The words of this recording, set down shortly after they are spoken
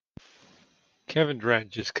Kevin Durant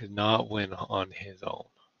just could not win on his own.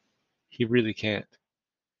 He really can't.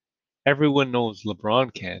 Everyone knows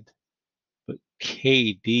LeBron can't, but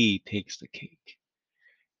KD takes the cake.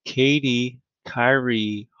 KD,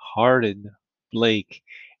 Kyrie, Harden, Blake,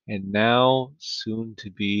 and now soon to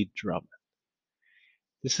be Drummond.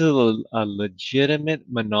 This is a legitimate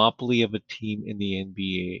monopoly of a team in the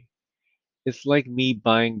NBA. It's like me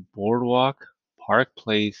buying Boardwalk, Park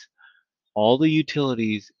Place, all the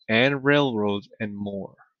utilities and railroads and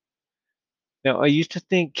more. Now, I used to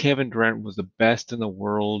think Kevin Durant was the best in the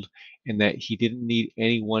world and that he didn't need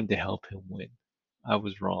anyone to help him win. I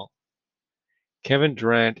was wrong. Kevin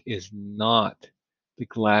Durant is not the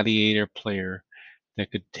gladiator player that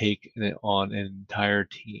could take on an entire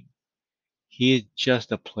team. He is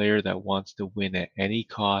just a player that wants to win at any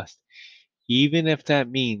cost, even if that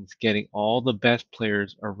means getting all the best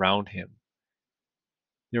players around him.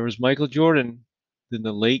 There was Michael Jordan, then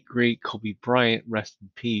the late great Kobe Bryant, rest in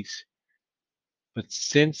peace. But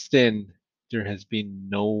since then, there has been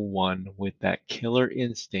no one with that killer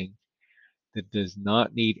instinct that does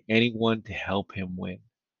not need anyone to help him win.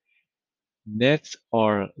 Nets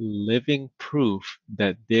are living proof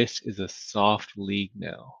that this is a soft league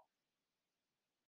now.